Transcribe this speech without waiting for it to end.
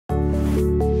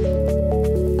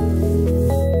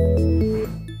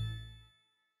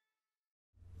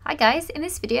guys, in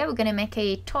this video we're going to make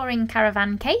a touring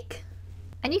caravan cake,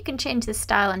 and you can change the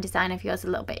style and design of yours a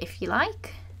little bit if you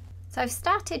like. So I've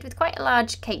started with quite a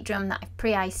large cake drum that I've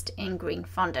pre-iced in green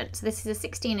fondant. So this is a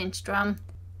 16-inch drum,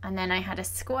 and then I had a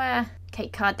square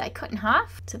cake card that I cut in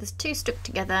half. So there's two stuck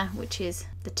together, which is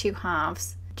the two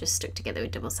halves just stuck together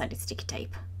with double-sided sticky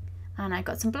tape. And I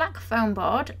got some black foam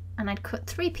board, and I'd cut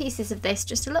 3 pieces of this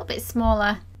just a little bit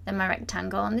smaller than my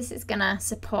rectangle, and this is gonna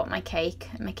support my cake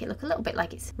and make it look a little bit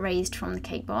like it's raised from the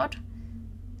cake board.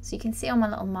 So you can see all my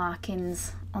little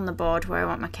markings on the board where I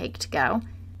want my cake to go,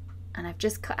 and I've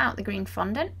just cut out the green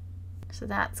fondant, so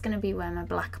that's gonna be where my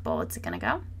black boards are gonna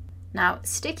go. Now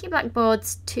stick your black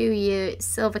boards to your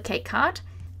silver cake card,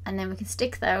 and then we can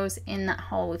stick those in that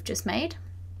hole we've just made.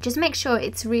 Just make sure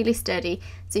it's really sturdy,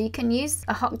 so you can use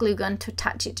a hot glue gun to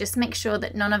attach it. Just make sure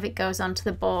that none of it goes onto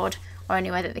the board or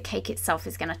anywhere that the cake itself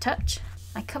is going to touch.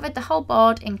 I covered the whole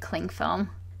board in cling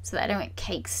film so that I don't get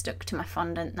cake stuck to my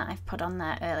fondant that I've put on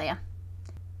there earlier.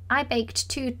 I baked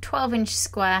 2 12-inch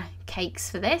square cakes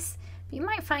for this, but you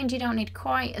might find you don't need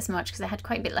quite as much because I had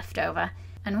quite a bit left over.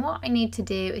 And what I need to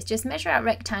do is just measure out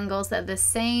rectangles that are the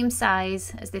same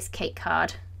size as this cake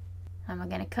card. And we're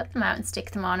going to cut them out and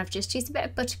stick them on. I've just used a bit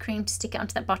of buttercream to stick it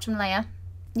onto that bottom layer.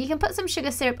 You can put some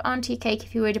sugar syrup onto your cake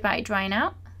if you're worried about it drying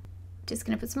out. Just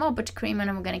going to put some more buttercream on,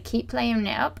 and we're going to keep layering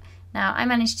it up. Now I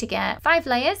managed to get 5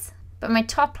 layers, but my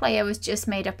top layer was just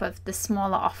made up of the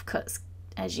smaller offcuts,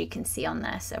 as you can see on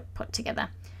there, so put together.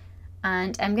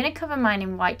 And I'm going to cover mine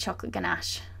in white chocolate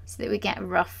ganache so that we get a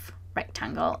rough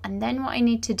rectangle. And then what I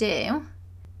need to do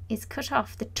is cut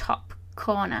off the top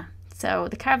corner. So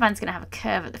the caravan's going to have a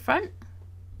curve at the front,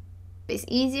 but it's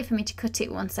easier for me to cut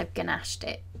it once I've ganached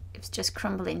it. It's just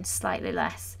crumbling slightly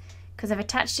less. Because I've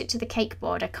attached it to the cake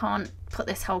board, I can't put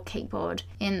this whole cake board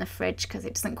in the fridge because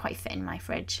it doesn't quite fit in my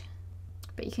fridge.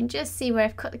 But you can just see where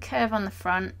I've cut the curve on the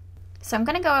front. So I'm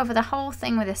going to go over the whole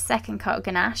thing with a second coat of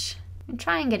ganache and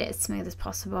try and get it as smooth as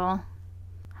possible.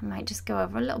 I might just go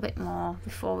over a little bit more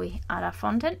before we add our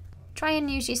fondant. Try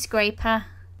and use your scraper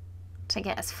to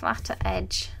get as flat an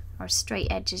edge or a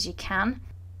straight edge as you can,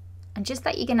 and just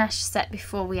let your ganache set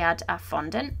before we add our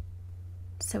fondant.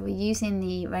 So we're using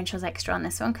the Rachel's Extra on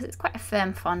this one because it's quite a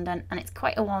firm fondant and it's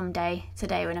quite a warm day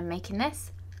today when I'm making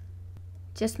this.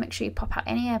 Just make sure you pop out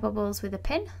any air bubbles with a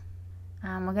pin,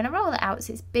 and we're going to roll it out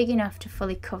so it's big enough to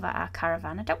fully cover our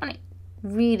caravan. I don't want it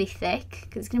really thick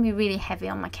because it's going to be really heavy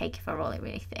on my cake if I roll it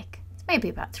really thick. It's maybe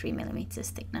about 3mm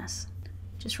thickness.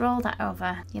 Just roll that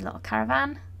over your little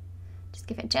caravan. Just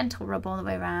give it a gentle rub all the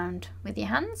way around with your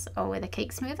hands or with a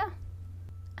cake smoother.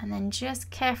 And then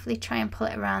just carefully try and pull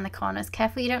it around the corners.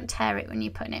 Careful you don't tear it when you're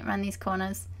putting it around these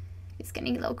corners. It's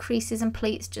getting little creases and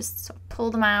pleats, just sort of pull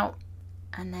them out.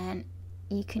 And then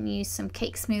you can use some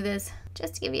cake smoothers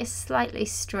just to give you a slightly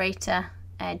straighter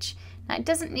edge. Now it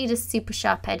doesn't need a super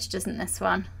sharp edge, doesn't this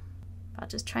one? But I'll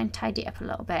just try and tidy it up a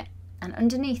little bit. And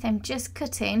underneath I'm just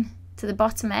cutting to the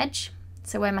bottom edge,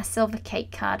 so where my silver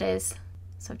cake card is.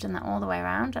 So I've done that all the way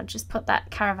around. I'll just put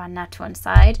that caravan now to one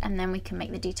side, and then we can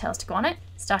make the details to go on it,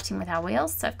 starting with our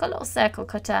wheels. So I've got a little circle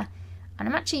cutter, and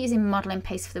I'm actually using modelling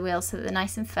paste for the wheels so that they're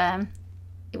nice and firm.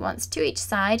 It wants 2 each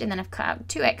side, and then I've cut out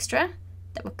 2 extra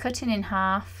that we're cutting in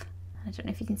half. I don't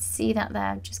know if you can see that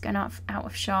there, just going out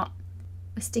of shot.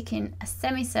 We're sticking a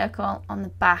semicircle on the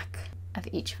back of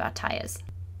each of our tyres.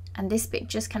 And this bit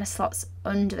just kind of slots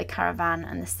under the caravan,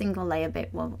 and the single layer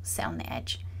bit will sit on the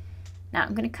edge. Now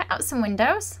I'm going to cut out some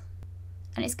windows,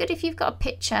 and it's good if you've got a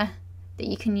picture that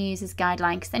you can use as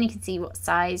guideline, because then you can see what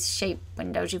size, shape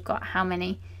windows you've got, how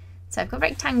many. So I've got a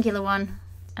rectangular one,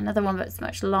 another one that's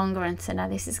much longer, and so now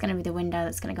this is going to be the window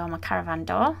that's going to go on my caravan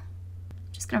door.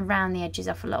 Just going to round the edges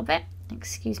off a little bit.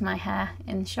 Excuse my hair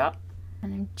in the shot.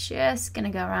 And I'm just going to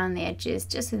go around the edges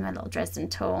just with my little Dresden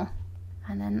tool.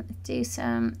 And then do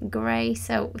some grey.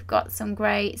 So we've got some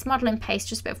grey, it's modelling paste,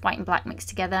 just a bit of white and black mixed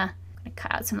together. I'm going to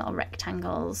cut out some little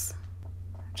rectangles.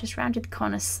 I've just rounded the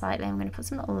corners slightly. I'm going to put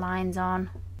some little lines on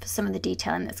for some of the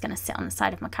detailing that's going to sit on the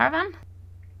side of my caravan.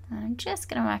 And I'm just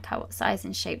going to work out what size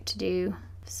and shape to do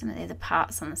for some of the other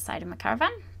parts on the side of my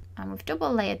caravan. And we've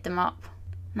double layered them up.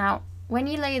 Now, when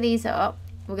you layer these up,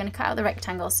 we're going to cut out the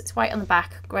rectangles. So it's white on the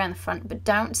back, grey on the front, but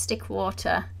don't stick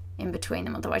water in between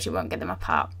them, otherwise you won't get them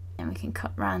apart. And we can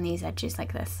cut around these edges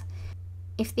like this.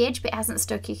 If the edge bit hasn't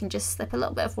stuck, you can just slip a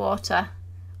little bit of water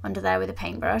under there with a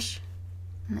paintbrush.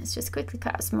 And let's just quickly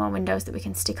cut out some more windows that we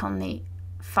can stick on the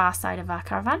far side of our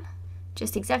caravan.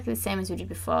 Just exactly the same as we did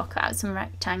before. Cut out some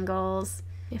rectangles,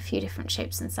 a few different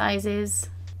shapes and sizes.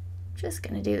 Just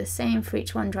going to do the same for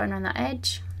each one, drawing around that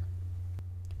edge.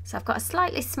 So I've got a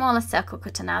slightly smaller circle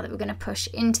cutter now that we're going to push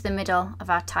into the middle of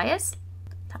our tyres.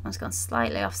 That one's gone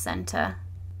slightly off centre.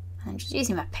 And I'm just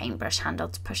using my paintbrush handle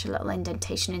to push a little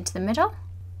indentation into the middle.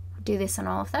 I'll do this on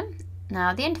all of them.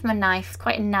 Now the end of my knife is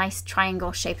quite a nice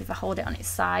triangle shape if I hold it on its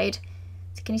side.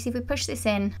 So can you see if we push this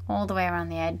in all the way around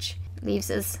the edge, it leaves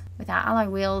us with our alloy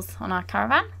wheels on our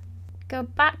Caravan. Go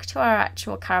back to our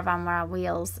actual Caravan where our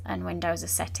wheels and windows are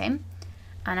set in.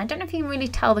 And I don't know if you can really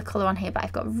tell the colour on here, but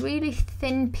I've got a really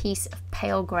thin piece of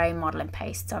pale grey modelling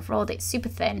paste. So I've rolled it super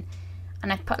thin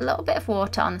and I've put a little bit of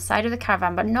water on the side of the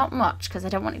Caravan, but not much because I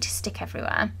don't want it to stick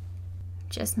everywhere.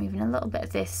 Just moving a little bit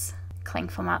of this cling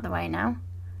film out the way now.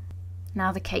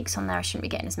 Now the cake's on there, I shouldn't be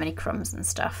getting as many crumbs and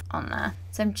stuff on there.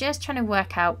 So I'm just trying to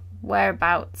work out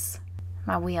whereabouts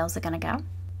my wheels are going to go.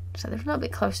 So they're a little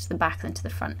bit closer to the back than to the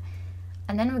front.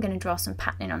 And then we're going to draw some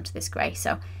patterning onto this grey.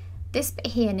 So this bit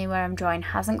here near where I'm drawing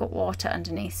hasn't got water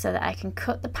underneath so that I can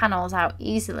cut the panels out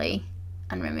easily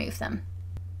and remove them.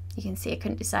 You can see I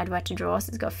couldn't decide where to draw, so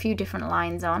it's got a few different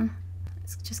lines on.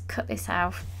 Let's just cut this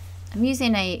out. I'm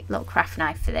using a little craft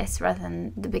knife for this rather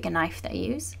than the bigger knife that I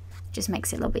use. It just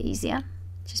makes it a little bit easier.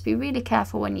 Just be really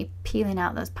careful when you're peeling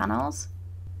out those panels.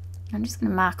 I'm just going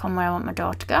to mark on where I want my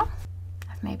door to go.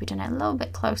 I've maybe done it a little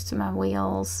bit close to my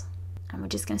wheels. And we're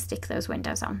just going to stick those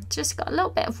windows on. Just got a little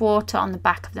bit of water on the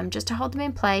back of them just to hold them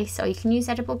in place, or you can use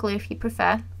edible glue if you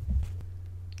prefer.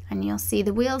 And you'll see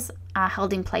the wheels are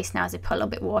held in place now as I put a little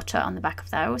bit of water on the back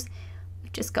of those.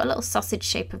 We've just got a little sausage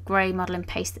shape of grey modelling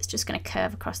paste that's just going to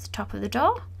curve across the top of the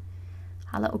door.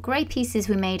 Our little grey pieces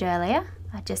we made earlier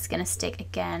are just going to stick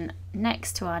again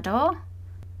next to our door.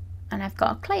 And I've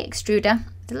got a clay extruder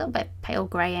with a little bit of pale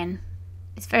grey in.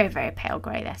 It's very, very pale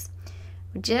grey, this.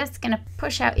 We're just going to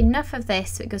push out enough of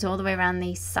this so it goes all the way around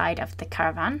the side of the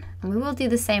Caravan. And we will do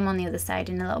the same on the other side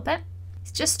in a little bit.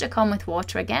 It's just stuck on with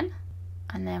water again.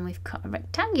 And then we've cut a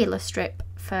rectangular strip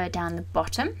for down the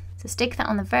bottom. So stick that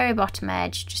on the very bottom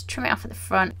edge, just trim it off at the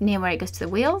front near where it goes to the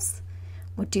wheels.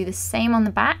 We'll do the same on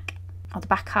the back, or the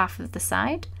back half of the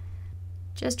side.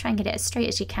 Just try and get it as straight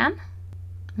as you can.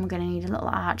 And we're going to need a little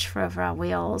arch for over our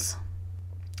wheels.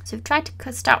 So we've tried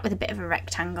to start with a bit of a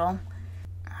rectangle.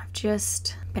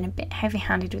 Just been a bit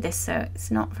heavy-handed with this, so it's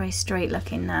not very straight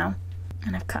looking now.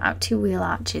 And I've cut out 2 wheel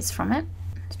arches from it.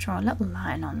 Let's draw a little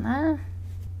line on there.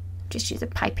 Just use a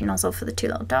piping nozzle for the 2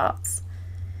 little dots.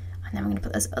 And then we're going to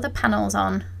put those other panels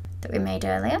on that we made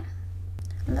earlier.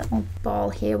 A little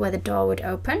ball here where the door would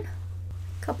open.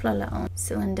 A couple of little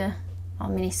cylinder or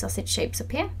mini sausage shapes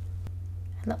up here.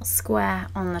 A little square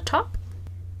on the top.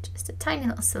 Just a tiny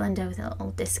little cylinder with a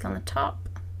little disc on the top.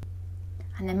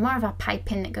 And then more of our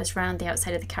piping that goes around the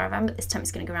outside of the Caravan, but this time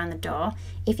it's going to go around the door.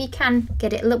 If you can,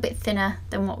 get it a little bit thinner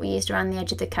than what we used around the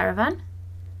edge of the Caravan.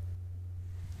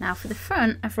 Now for the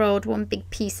front, I've rolled one big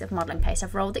piece of modelling paste.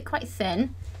 I've rolled it quite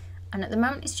thin, and at the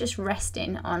moment it's just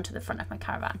resting onto the front of my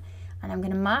Caravan. And I'm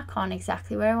going to mark on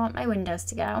exactly where I want my windows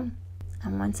to go.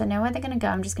 And once I know where they're going to go,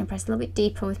 I'm just going to press a little bit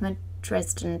deeper with my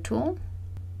Dresden tool.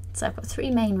 So I've got 3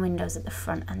 main windows at the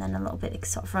front, and then a little bit that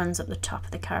sort of runs up the top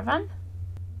of the Caravan.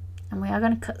 And we are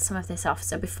going to cut some of this off.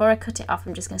 So before I cut it off,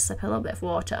 I'm just going to slip a little bit of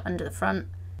water under the front,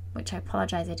 which I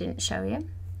apologise I didn't show you.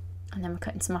 And then we're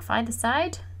cutting some off either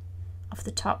side, off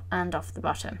the top and off the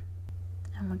bottom.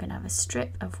 And we're going to have a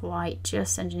strip of white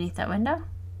just underneath that window.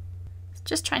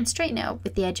 Just try and straighten it up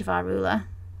with the edge of our ruler,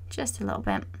 just a little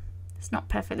bit. It's not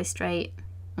perfectly straight.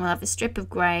 And we'll have a strip of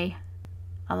grey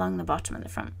along the bottom and the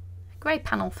front. A grey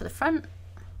panel for the front.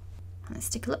 And let's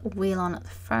stick a little wheel on at the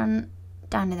front,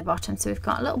 down near the bottom. So we've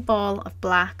got a little ball of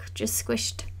black just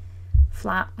squished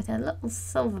flat with a little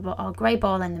silver ball, or grey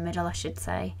ball in the middle, I should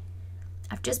say.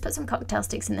 I've just put some cocktail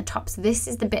sticks in the top, so this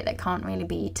is the bit that can't really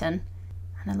be eaten.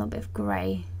 And a little bit of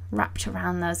grey wrapped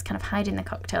around those, kind of hiding the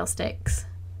cocktail sticks.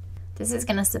 This is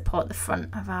going to support the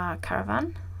front of our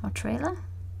Caravan or trailer.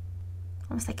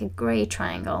 Almost like a grey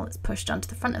triangle that's pushed onto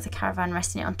the front of the Caravan,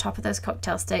 resting it on top of those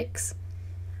cocktail sticks.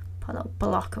 Put a little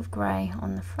block of grey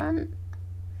on the front.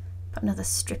 Put another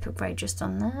strip of grey just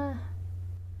on there.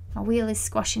 My wheel is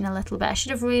squashing a little bit. I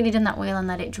should have really done that wheel and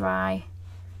let it dry.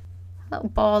 A little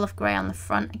ball of grey on the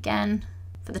front again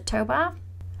for the tow bar.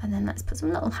 And then let's put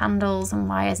some little handles and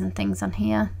wires and things on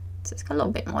here. So it's got a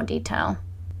little bit more detail.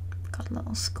 Got a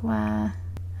little square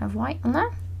of white on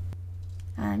there.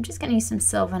 And I'm just going to use some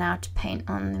silver now to paint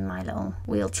on my little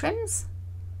wheel trims.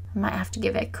 I might have to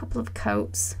give it a couple of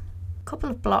coats, a couple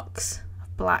of blocks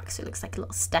of black so it looks like a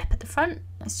little step at the front.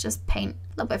 Let's just paint a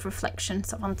little bit of reflection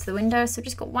sort of onto the window. So I've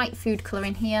just got white food colour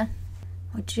in here.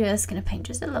 We're just going to paint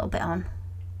just a little bit on,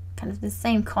 kind of the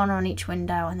same corner on each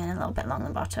window, and then a little bit along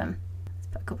the bottom. Let's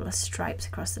put a couple of stripes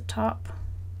across the top.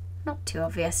 Not too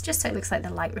obvious, just so it looks like the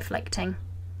light reflecting.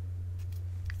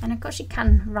 And of course you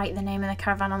can write the name of the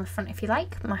Caravan on the front if you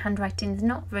like. My handwriting's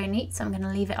not very neat, so I'm going to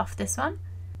leave it off this one.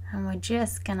 And we're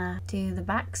just going to do the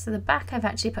back. So the back I've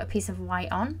actually put a piece of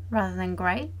white on rather than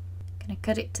grey. Going to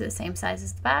cut it to the same size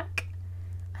as the back.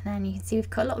 And then you can see we've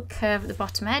cut a little curve at the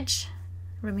bottom edge.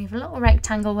 Remove a little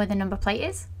rectangle where the number plate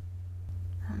is.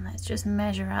 And let's just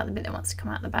measure out the bit that wants to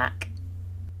come out the back.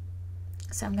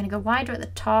 So I'm going to go wider at the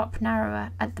top, narrower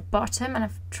at the bottom, and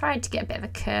I've tried to get a bit of a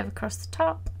curve across the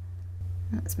top.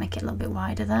 Let's make it a little bit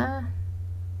wider there.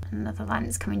 Another line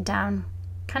that's coming down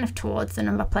kind of towards the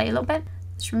number plate a little bit.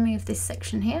 Let's remove this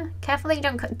section here. Carefully you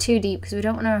don't cut too deep because we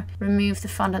don't want to remove the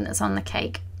fondant that's on the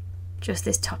cake. Just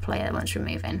this top layer that wants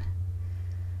removing.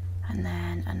 And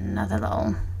then another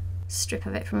little strip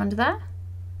of it from under there.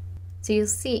 So you'll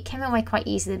see it came away quite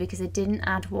easily because I didn't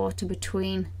add water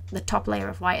between the top layer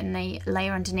of white and the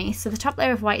layer underneath. So the top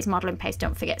layer of white is modelling paste,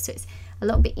 don't forget, so it's a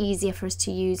little bit easier for us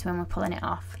to use when we're pulling it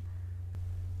off.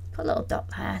 Put a little dot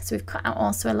there. So we've cut out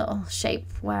also a little shape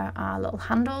where our little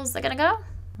handles are going to go.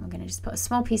 We're going to just put a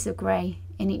small piece of grey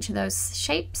in each of those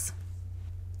shapes.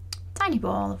 Tiny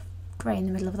ball of grey in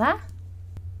the middle of there.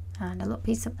 And a little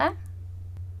piece up there.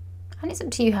 And it's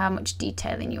up to you how much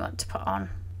detailing you want to put on.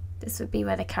 This would be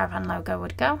where the Caravan logo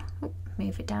would go. Oop,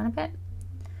 move it down a bit.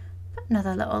 Put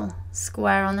another little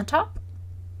square on the top.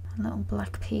 A little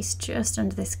black piece just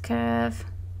under this curve.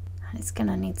 And it's going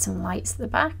to need some lights at the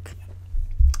back.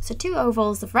 So 2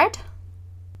 ovals of red.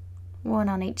 1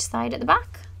 on each side at the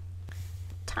back.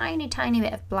 Tiny, tiny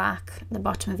bit of black at the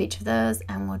bottom of each of those.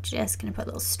 And we're just going to put a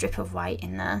little strip of white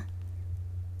in there.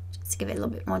 Just to give it a little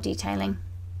bit more detailing.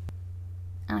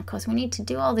 And of course we need to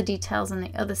do all the details on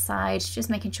the other side, just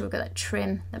making sure we've got that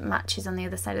trim that matches on the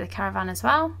other side of the Caravan as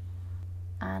well.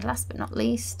 And last but not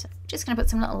least, just going to put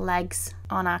some little legs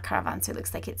on our Caravan so it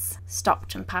looks like it's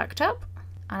stopped and parked up.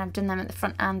 And I've done them at the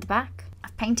front and the back.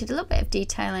 I've painted a little bit of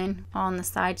detailing on the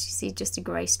sides, you see just a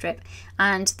grey strip.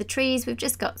 And the trees, we've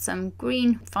just got some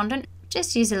green fondant.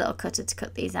 Just use a little cutter to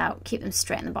cut these out, keep them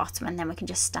straight in the bottom, and then we can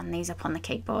just stand these up on the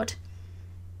cake board.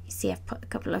 See, I've put a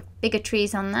couple of bigger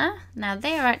trees on there. Now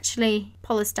they are actually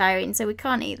polystyrene, so we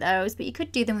can't eat those, but you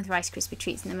could do them with Rice Krispie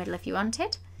treats in the middle if you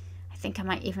wanted. I think I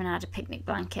might even add a picnic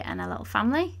blanket and a little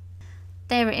family.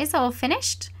 There it is, all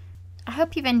finished. I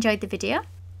hope you've enjoyed the video.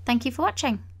 Thank you for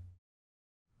watching.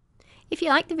 If you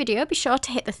liked the video, be sure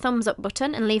to hit the thumbs up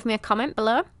button and leave me a comment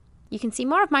below. You can see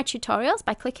more of my tutorials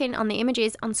by clicking on the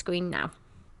images on screen now.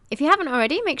 If you haven't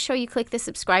already, make sure you click the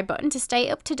subscribe button to stay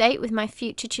up to date with my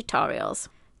future tutorials.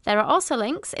 There are also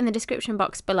links in the description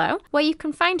box below where you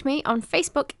can find me on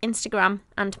Facebook, Instagram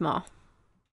and more.